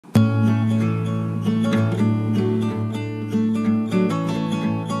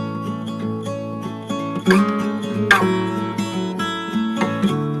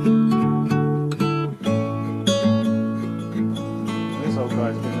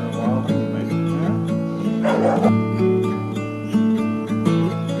Wow, thank you, mate.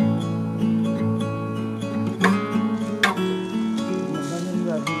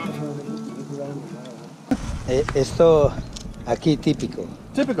 Esto aquí típico.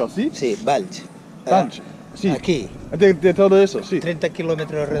 Típico, ¿sí? Sí, Valls. Valls, sí. Aquí, De todo eso, sí. 30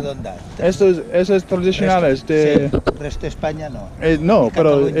 kilómetros redonda. Eso es tradicional, es de... Sí, resto de España no. no, Y pero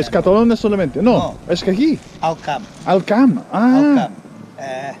Cataluña es no. Cataluña solamente. No, No. es que aquí. Al camp. Al camp. Ah, Al camp.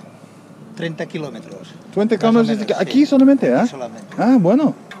 30 kilómetros. 20 Más o kilómetros menos, aquí sí. solamente, Aquí ¿eh? solamente. Ah,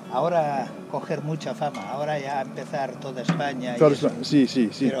 bueno. Ahora coger mucha fama, ahora ya empezar toda España. Todo Y eso. sí, sí,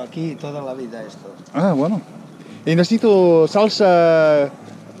 sí. Pero aquí toda la vida esto. Ah, bueno. Y necesito salsa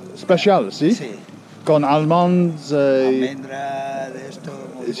especial, ¿sí? Sí. Con almonds. Almendra, de esto.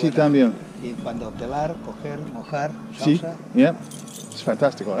 Muy Sí, buena. también. Y cuando pelar, coger, mojar, Sí, salsa. yeah. Es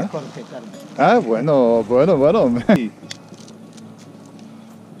fantástico, ¿eh? Mejor que carne. Ah, bueno, bueno, bueno.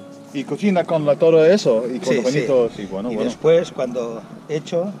 Y cocina con todo eso y con Sí, lo bonito, sí. sí, bueno, Y bueno. después, cuando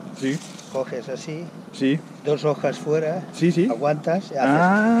hecho, Sí, coges así, sí, 2 hojas fuera, sí, sí. aguantas y haces.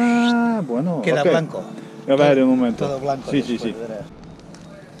 Ah, bueno. Queda okay. blanco. A ver, un momento. Todo blanco. Sí, sí, después, sí. verás.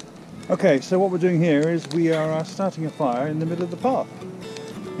 Okay, so what we're doing here is we are starting a fire in the middle of the park.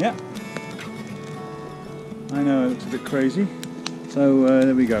 Yeah. I know, it looks a bit crazy. So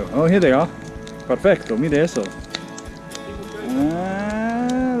there we go. Oh, here they are. Perfecto, mire eso.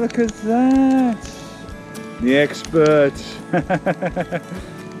 Ah, look at that. The expert.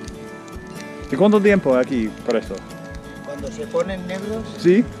 ¿Y cuánto tiempo aquí por esto? Cuando se ponen negros,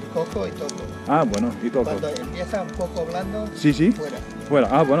 Sí. cojo y toco. Ah, bueno, y toco. Cuando empieza un poco blando, Sí, sí. fuera. Well,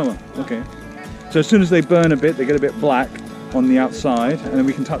 ah, bueno, okay. So as soon as they burn a bit, they get a bit black on the outside, and then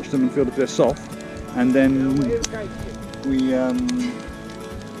we can touch them and feel if they're soft, and then we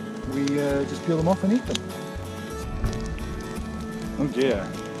just peel them off and eat them. Oh dear.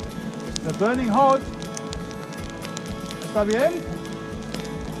 They're burning hot. ¿Está bien?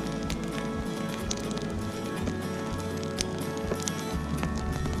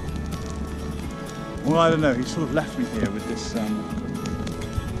 Well, I don't know. He sort of left me here with this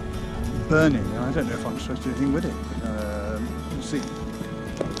burning. I don't know if I'm supposed to do anything with it. We'll see.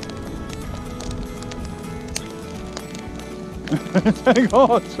 Very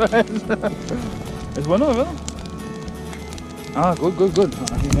hot. Es bueno, ¿verdad? Ah, good, good, good.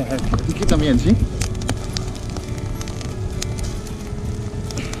 Aquí también, ¿sí?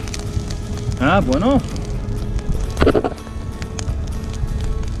 Ah, bueno.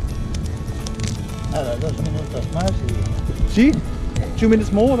 Nada, 2 minutos más y... ¿Sí? 2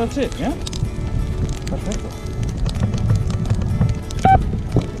 minutes more, that's it, yeah? Perfecto.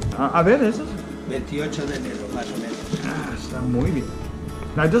 A ver, ¿eso? 28 de enero, más o menos. Ah, está muy bien.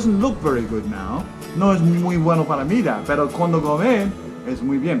 Now, it doesn't look very good now. No es muy bueno para mirar, pero cuando comen es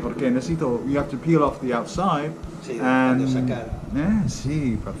muy bien, porque necesito, you have to peel off the outside. Sí, and, cuando sacar.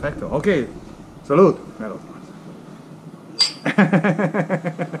 Sí, perfecto. Ok, salud.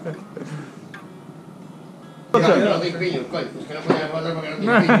 No doy pillos, coño. Es que no podía guardar porque no doy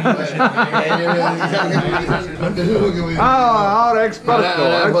pillos. Ah, ahora experto.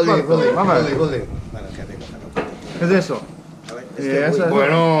 Vamos. Bueno, que rico. ¿Qué es eso? A ver, Eso es-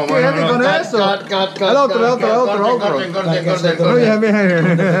 Bueno, Quédate con eso. El otro. Corte. Muy bien.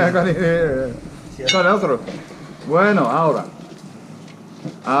 Con el otro. Bueno, ahora.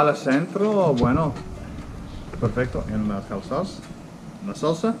 Al centro, bueno. Perfecto. En las calzas. La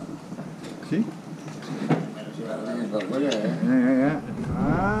salsa. Sí.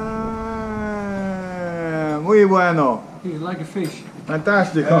 Ah, muy bueno. You like a fish?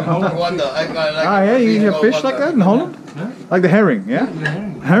 Fantástico. Yeah, you eat fish like that in Holland? Huh? Like the herring, yeah? The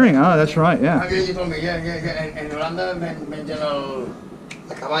herring. Herring, ah, that's right, yeah. En Holanda mengen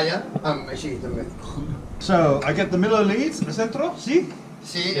la caballa així també. So, I get the middle leads, el centro, ¿sí?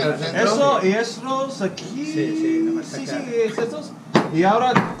 Sí, en el centro. Eso y esos aquí. Sí, nada más sacar. es esos. Y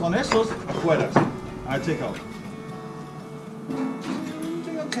ahora con esos afuera, sí. I take out.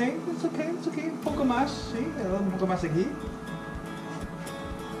 Okay, it's okay. Un poco más, sí. Un poco más aquí.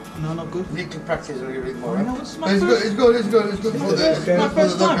 No, not good. Need to practice a little bit more. No, it's my It's first- good, it's good for the my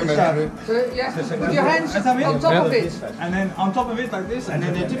first time, documentary. So, yeah, put your hands Está bien. on top of it. And then on top of it like this, and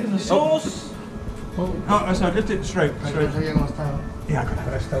then they dip in the sauce. Oh, sorry, lift it straight. No sabía cómo estaba. Yeah, I got it.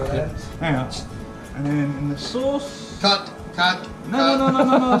 Restaurar. Hang on. And then in the sauce. Cut.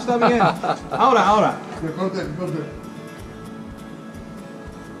 No, está bien. Ahora. Corte.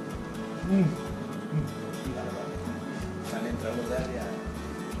 Al entrar a ya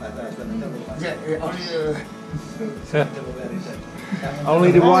atrás donde tengo más. Yeah, only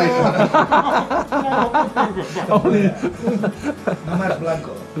Only the white. Only. No más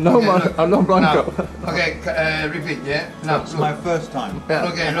blanco. No, no blanco. Now, okay, repeat, yeah? Now, It's my first time.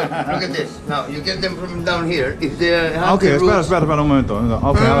 okay, look at this. Now, you get them from down here. If they have Okay, the espera, roots... espera un momento. Okay, No,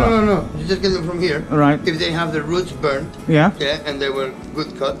 ahora. no. You just get them from here. Right. If they have the roots burnt, Yeah. yeah, and they were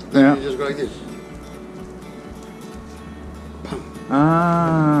good cut, then Yeah. you just go like this.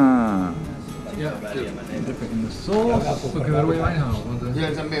 Ah. Ja, dip it in the sauce. Ook weer weer inhalen. Want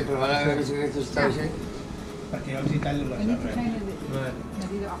Ja, también, pero ahora a ver si esto está así. Perquè els italians lo En niet saben. degene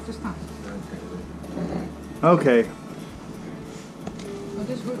die erachter staan. Okay. Oh,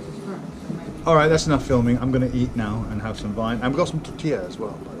 this root is burnt. So maybe. All right, that's enough filming. I'm going to eat now and have some vine. I've got some tortilla as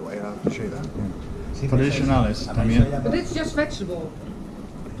well, by the way. I'll show you that. Sí, Tradicionales a también. veces But it's just vegetable.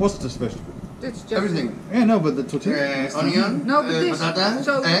 What's the vegetable? It's just Everything. Yeah, no, but the tortilla. Onion, No, but this. patata,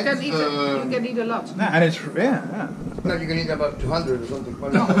 So you eggs, can eat it. You can eat a lot. Nah, and it's yeah. No, you can eat about 200 or something.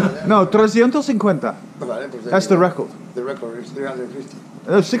 No, 350. Vale, pues That's the record. The record is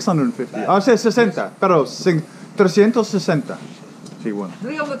 350. 650. I say 60, pero 360. Sí, bueno.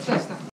 360.